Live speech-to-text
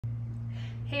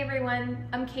Hey everyone,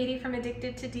 I'm Katie from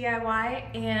Addicted to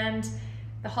DIY, and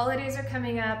the holidays are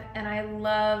coming up and I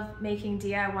love making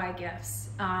DIY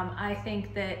gifts. I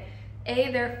think that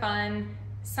they're fun,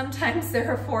 sometimes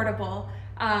they're affordable,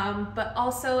 but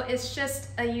also it's just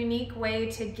a unique way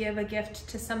to give a gift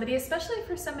to somebody, especially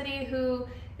for somebody who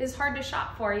is hard to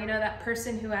shop for, you know, that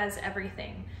person who has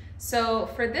everything. So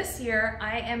for this year,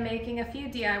 I am making a few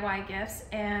DIY gifts,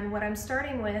 and what I'm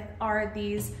starting with are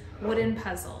these wooden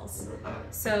puzzles.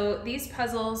 So these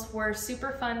puzzles were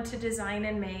super fun to design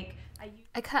and make.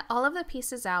 I cut all of the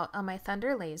pieces out on my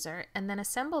Thunder laser and then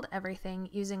assembled everything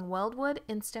using Weldwood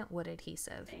instant wood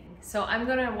adhesive. So I'm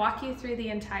going to walk you through the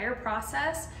entire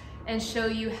process and show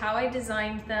you how I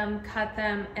designed them, cut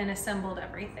them, and assembled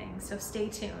everything. So stay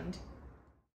tuned.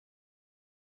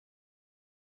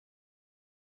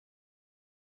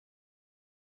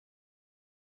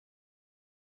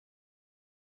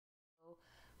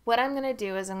 What I'm going to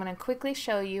do is I'm going to quickly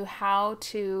show you how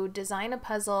to design a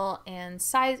puzzle and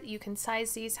size. You can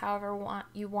size these however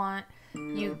you want.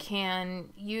 You can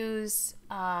use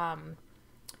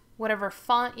whatever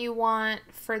font you want.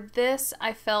 For this,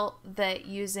 I felt that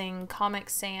using Comic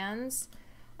Sans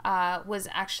was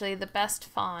actually the best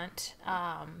font.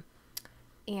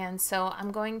 And so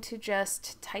I'm going to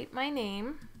just type my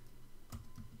name.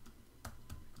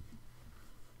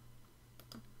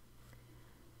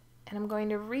 And I'm going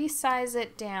to resize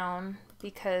it down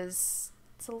because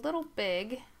it's a little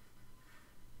big.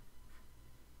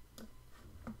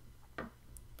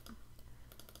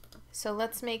 So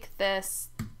let's make this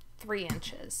 3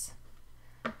 inches.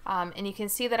 And you can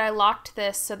see that I locked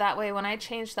this so that way when I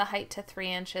change the height to 3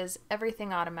 inches,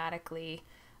 everything automatically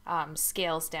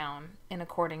scales down in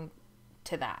according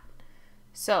to that.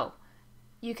 So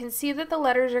you can see that the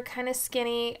letters are kind of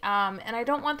skinny, and I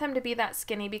don't want them to be that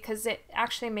skinny because it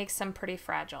actually makes them pretty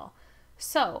fragile.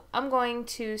 So I'm going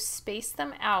to space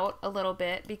them out a little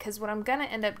bit because what I'm going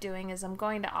to end up doing is I'm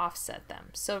going to offset them.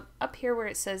 So up here where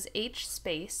it says H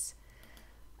space,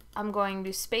 I'm going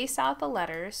to space out the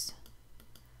letters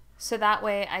so that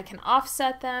way I can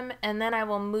offset them and then I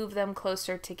will move them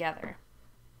closer together.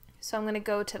 So I'm going to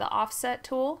go to the offset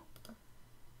tool.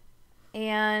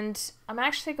 And I'm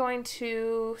actually going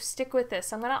to stick with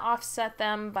this. I'm going to offset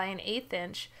them by 1/8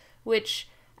 inch, which,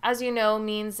 as you know,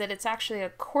 means that it's actually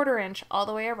 1/4 inch all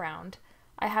the way around.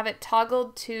 I have it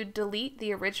toggled to delete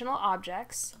the original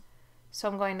objects. So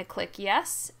I'm going to click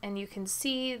yes, and you can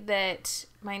see that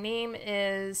my name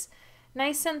is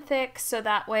nice and thick, so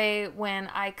that way when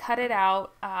I cut it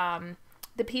out,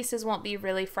 the pieces won't be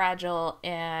really fragile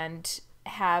and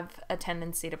have a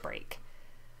tendency to break.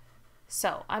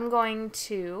 So I'm going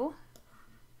to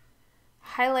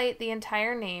highlight the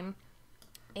entire name,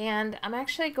 and I'm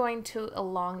actually going to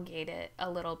elongate it a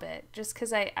little bit just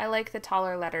because I like the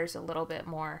taller letters a little bit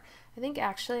more. I think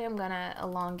actually I'm going to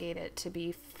elongate it to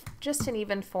be just an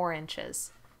even 4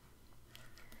 inches.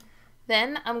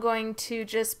 Then I'm going to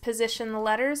just position the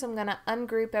letters. I'm going to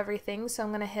ungroup everything, so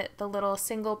I'm going to hit the little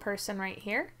single person right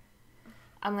here.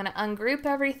 I'm going to ungroup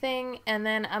everything, and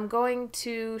then I'm going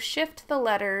to shift the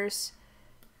letters.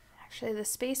 Actually, the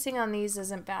spacing on these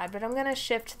isn't bad, but I'm going to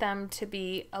shift them to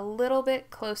be a little bit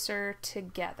closer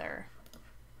together.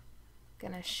 I'm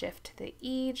going to shift the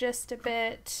E just a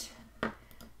bit,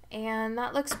 and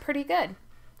that looks pretty good.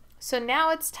 So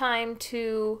now it's time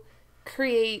to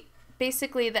create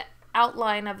basically the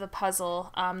outline of the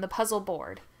puzzle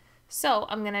board. So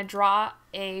I'm going to draw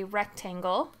a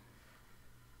rectangle,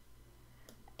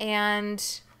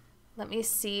 and let me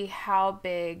see how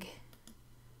big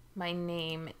my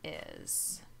name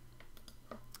is.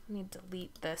 Let me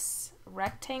delete this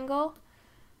rectangle.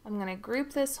 I'm going to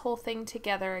group this whole thing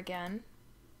together again.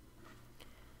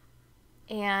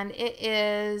 And it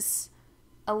is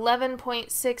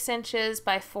 11.6 inches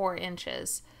by 4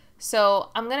 inches.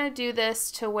 So I'm going to do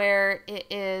this to where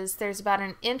there's about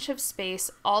 1 inch of space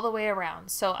all the way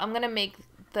around. So I'm going to make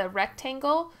the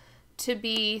rectangle to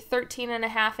be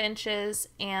 13.5 inches,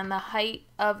 and the height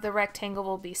of the rectangle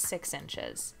will be 6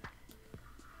 inches.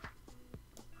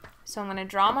 So I'm going to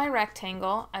draw my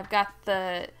rectangle. I've got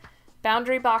the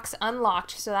boundary box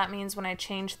unlocked, so that means when I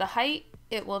change the height,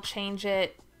 it will change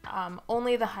it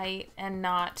only the height and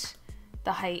not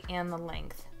the height and the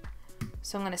length.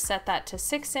 So I'm going to set that to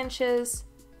 6 inches.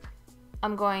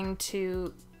 I'm going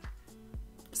to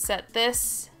set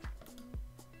this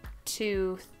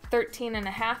to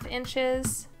 13.5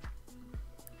 inches,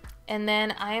 and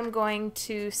then I am going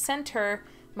to center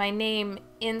my name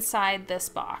inside this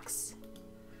box.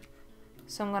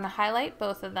 So I'm going to highlight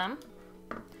both of them.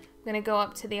 I'm going to go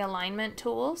up to the alignment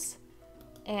tools,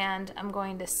 and I'm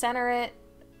going to center it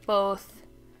both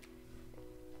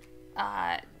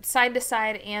side to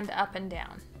side and up and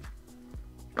down.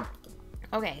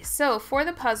 Okay, so for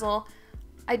the puzzle,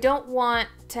 I don't want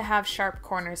to have sharp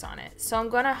corners on it. So I'm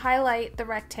going to highlight the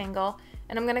rectangle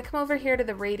and I'm going to come over here to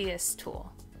the radius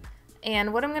tool.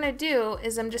 And what I'm going to do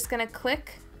is I'm just going to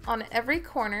click on every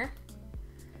corner,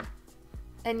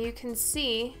 and you can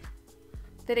see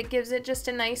that it gives it just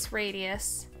a nice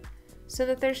radius so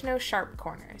that there's no sharp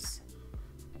corners.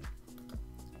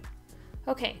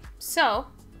 Okay, so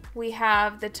we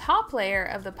have the top layer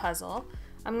of the puzzle.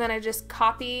 I'm going to just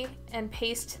copy and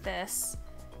paste this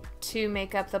to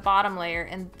make up the bottom layer,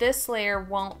 and this layer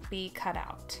won't be cut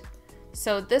out.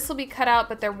 So this will be cut out,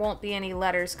 but there won't be any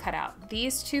letters cut out.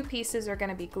 These two pieces are going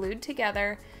to be glued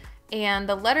together, and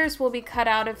the letters will be cut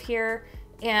out of here,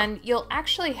 and you'll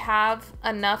actually have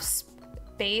enough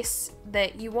space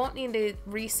that you won't need to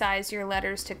resize your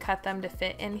letters to cut them to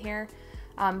fit in here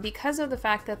because of the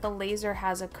fact that the laser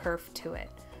has a kerf to it.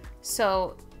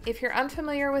 So if you're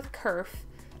unfamiliar with kerf,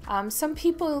 some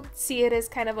people see it as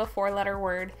kind of a four-letter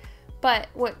word, but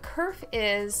what kerf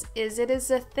is it is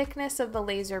the thickness of the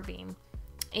laser beam.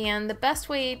 And the best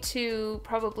way to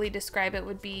probably describe it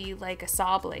would be like a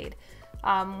saw blade.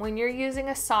 When you're using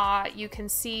a saw, you can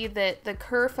see that the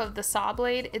kerf of the saw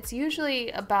blade, it's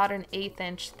usually about an 1/8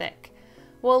 inch thick.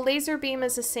 Well, laser beam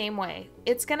is the same way.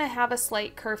 It's going to have a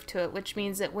slight kerf to it, which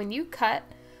means that when you cut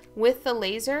with the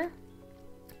laser,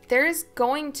 there's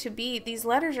going to be, these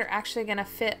letters are actually going to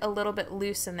fit a little bit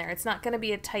loose in there. It's not going to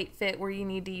be a tight fit where you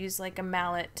need to use like a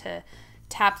mallet to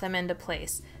tap them into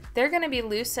place. They're going to be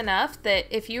loose enough that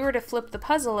if you were to flip the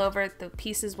puzzle over, the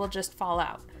pieces will just fall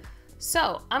out.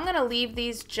 So I'm going to leave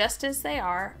these just as they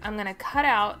are. I'm going to cut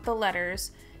out the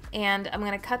letters and I'm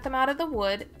going to cut them out of the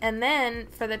wood, and then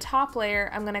for the top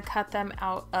layer I'm going to cut them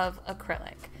out of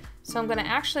acrylic. So I'm going to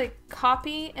actually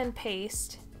copy and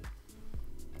paste,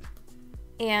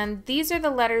 and these are the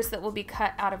letters that will be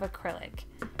cut out of acrylic.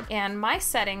 And my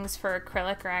settings for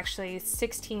acrylic are actually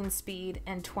 16 speed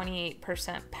and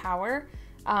 28% power.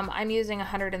 I'm using a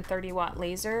 130 watt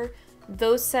laser.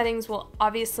 Those settings will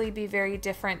obviously be very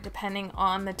different depending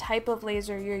on the type of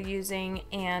laser you're using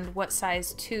and what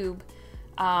size tube,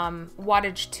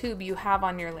 wattage tube you have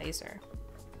on your laser.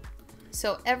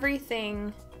 So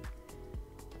everything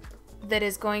that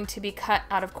is going to be cut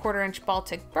out of 1/4 inch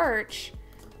Baltic birch,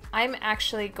 I'm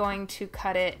actually going to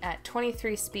cut it at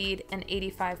 23 speed and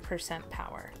 85%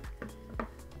 power.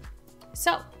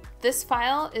 So this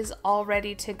file is all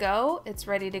ready to go. It's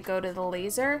ready to go to the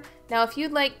laser. Now, if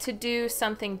you'd like to do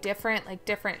something different, like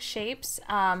different shapes,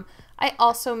 I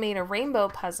also made a rainbow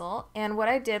puzzle, and what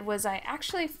I did was I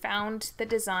actually found the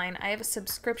design. I have a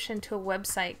subscription to a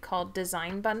website called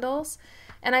Design Bundles,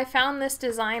 and I found this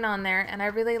design on there and I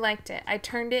really liked it. I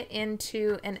turned it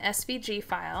into an SVG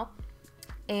file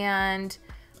and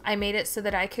I made it so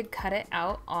that I could cut it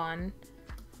out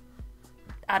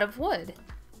of wood.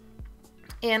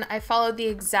 And I followed the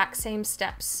exact same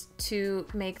steps to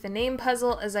make the name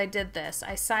puzzle as I did this.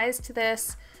 I sized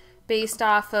this based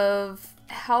off of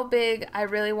how big I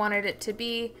really wanted it to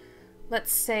be.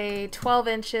 Let's say 12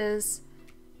 inches.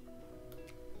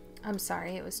 I'm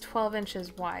sorry, it was 12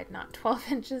 inches wide, not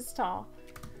 12 inches tall.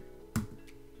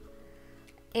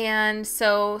 And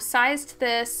so sized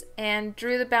this and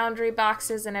drew the boundary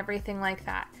boxes and everything like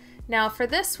that. Now for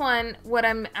this one, what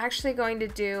I'm actually going to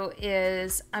do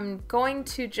is I'm going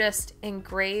to just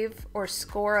engrave or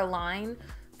score a line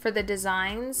for the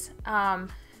designs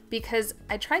because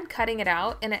I tried cutting it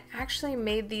out and it actually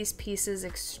made these pieces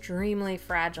extremely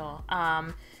fragile.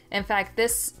 In fact,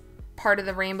 this part of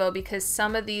the rainbow, because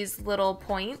some of these little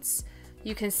points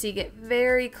you can see get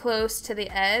very close to the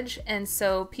edge, and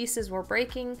so pieces were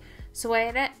breaking. So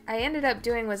what I ended up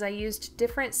doing was I used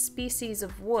different species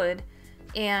of wood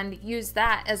and use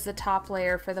that as the top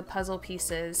layer for the puzzle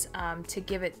pieces to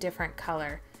give it different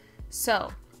color.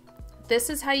 So this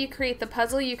is how you create the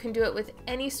puzzle. You can do it with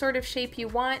any sort of shape you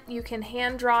want. You can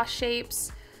hand draw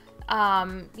shapes.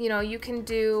 You know, you can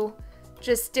do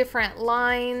just different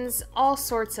lines, all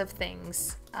sorts of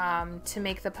things to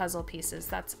make the puzzle pieces.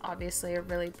 That's obviously a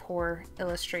really poor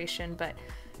illustration, but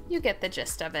you get the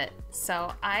gist of it.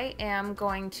 So I am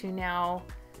going to now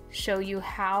show you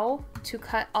how to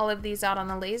cut all of these out on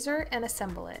the laser and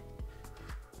assemble it.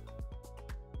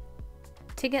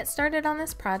 To get started on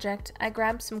this project, I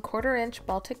grabbed some 1/4 inch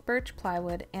Baltic birch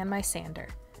plywood and my sander.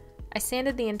 I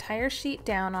sanded the entire sheet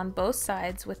down on both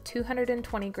sides with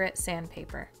 220 grit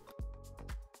sandpaper.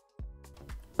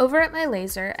 Over at my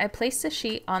laser, I placed the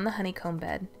sheet on the honeycomb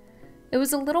bed. It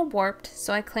was a little warped,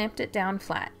 so I clamped it down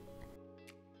flat.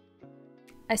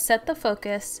 I set the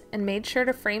focus and made sure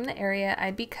to frame the area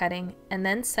I'd be cutting, and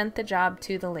then sent the job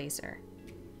to the laser.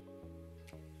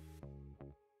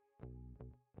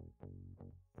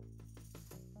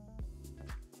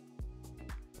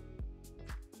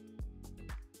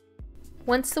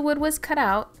 Once the wood was cut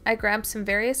out, I grabbed some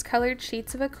various colored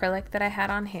sheets of acrylic that I had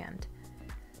on hand.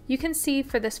 You can see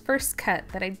for this first cut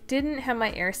that I didn't have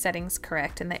my air settings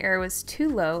correct and the air was too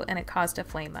low and it caused a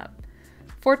flame up.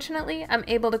 Fortunately, I'm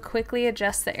able to quickly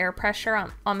adjust the air pressure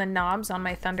on the knobs on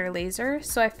my Thunder laser,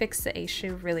 so I fixed the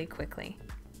issue really quickly.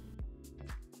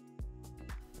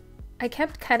 I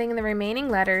kept cutting the remaining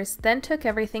letters, then took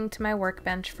everything to my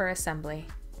workbench for assembly.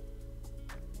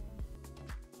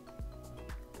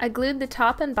 I glued the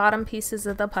top and bottom pieces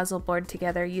of the puzzle board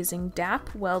together using DAP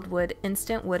Weldwood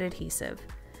Instant Wood Adhesive.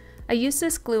 I use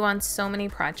this glue on so many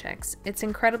projects. It's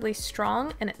incredibly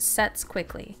strong and it sets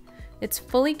quickly. It's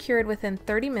fully cured within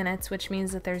 30 minutes, which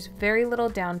means that there's very little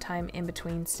downtime in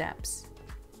between steps.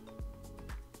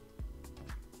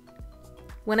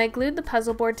 When I glued the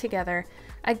puzzle board together,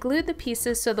 I glued the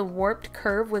pieces so the warped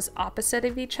curve was opposite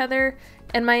of each other,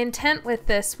 and my intent with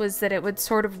this was that it would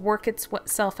sort of work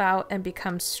itself out and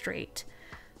become straight.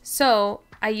 So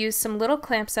I used some little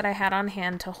clamps that I had on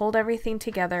hand to hold everything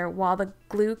together while the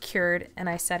glue cured, and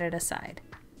I set it aside.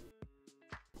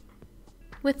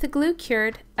 With the glue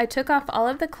cured, I took off all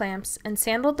of the clamps and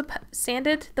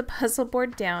sanded the puzzle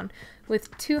board down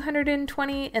with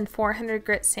 220 and 400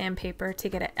 grit sandpaper to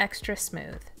get it extra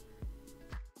smooth.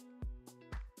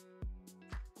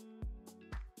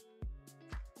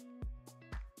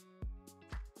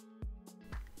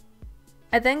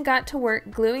 I then got to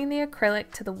work gluing the acrylic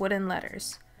to the wooden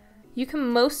letters. You can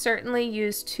most certainly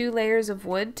use 2 layers of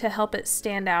wood to help it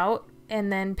stand out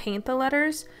and then paint the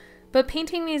letters, but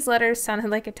painting these letters sounded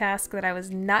like a task that I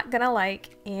was not gonna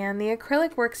like, and the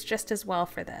acrylic works just as well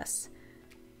for this.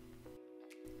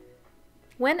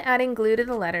 When adding glue to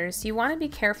the letters, you want to be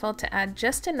careful to add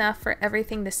just enough for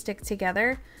everything to stick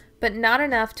together, but not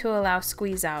enough to allow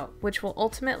squeeze out, which will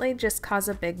ultimately just cause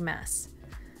a big mess.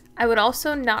 I would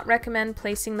also not recommend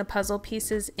placing the puzzle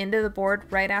pieces into the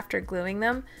board right after gluing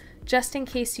them, just in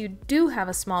case you do have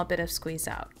a small bit of squeeze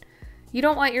out. You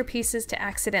don't want your pieces to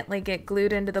accidentally get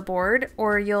glued into the board,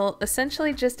 or you'll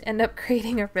essentially just end up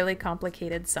creating a really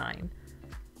complicated sign.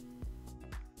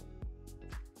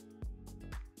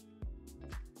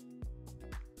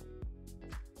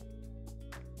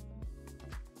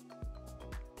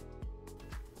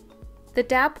 The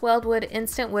DAP Weldwood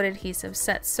Instant Wood Adhesive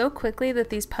set so quickly that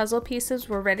these puzzle pieces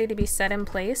were ready to be set in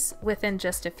place within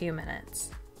just a few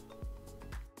minutes.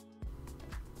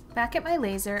 Back at my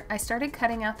laser, I started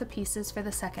cutting out the pieces for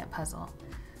the second puzzle.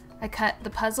 I cut the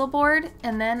puzzle board,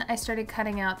 and then I started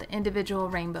cutting out the individual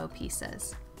rainbow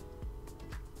pieces.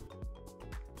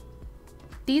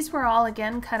 These were all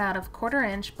again cut out of 1/4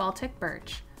 inch Baltic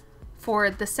birch.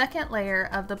 For the second layer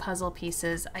of the puzzle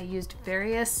pieces, I used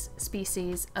various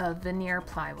species of veneer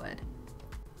plywood.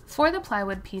 For the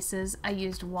plywood pieces, I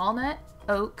used walnut,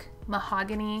 oak,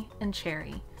 mahogany, and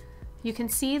cherry. You can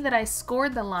see that I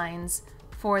scored the lines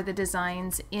for the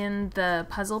designs in the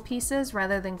puzzle pieces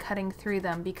rather than cutting through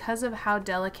them because of how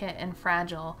delicate and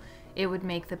fragile it would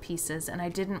make the pieces, and I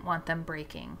didn't want them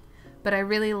breaking. But I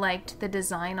really liked the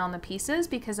design on the pieces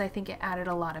because I think it added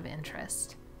a lot of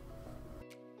interest.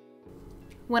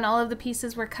 When all of the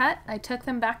pieces were cut, I took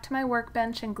them back to my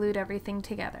workbench and glued everything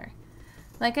together.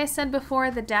 Like I said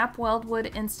before, the DAP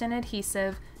Weldwood Instant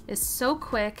Adhesive is so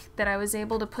quick that I was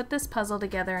able to put this puzzle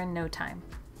together in no time.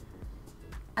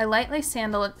 I lightly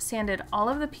sanded all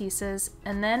of the pieces,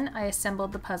 and then I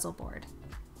assembled the puzzle board.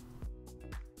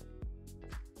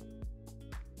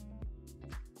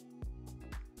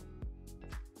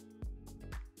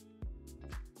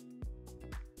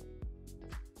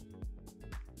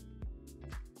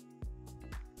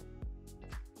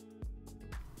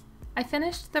 I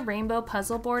finished the rainbow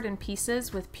puzzle board in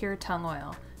pieces with pure tung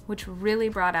oil, which really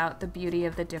brought out the beauty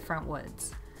of the different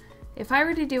woods. If I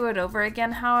were to do it over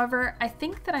again, however, I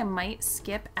think that I might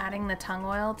skip adding the tung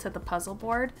oil to the puzzle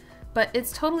board, but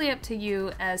it's totally up to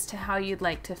you as to how you'd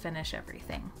like to finish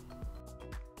everything.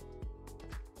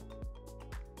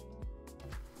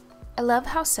 I love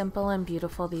how simple and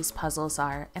beautiful these puzzles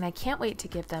are, and I can't wait to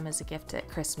give them as a gift at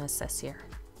Christmas this year.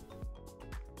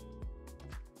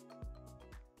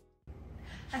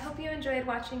 I hope you enjoyed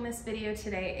watching this video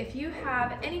today. If you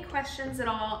have any questions at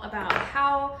all about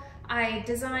how I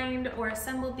designed or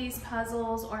assembled these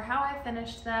puzzles or how I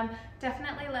finished them,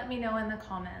 definitely let me know in the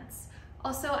comments.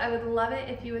 Also, I would love it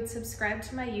if you would subscribe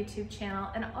to my YouTube channel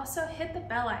and also hit the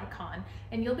bell icon,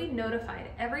 and you'll be notified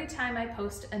every time I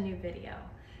post a new video.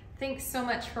 Thanks so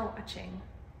much for watching.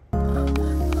 Bye.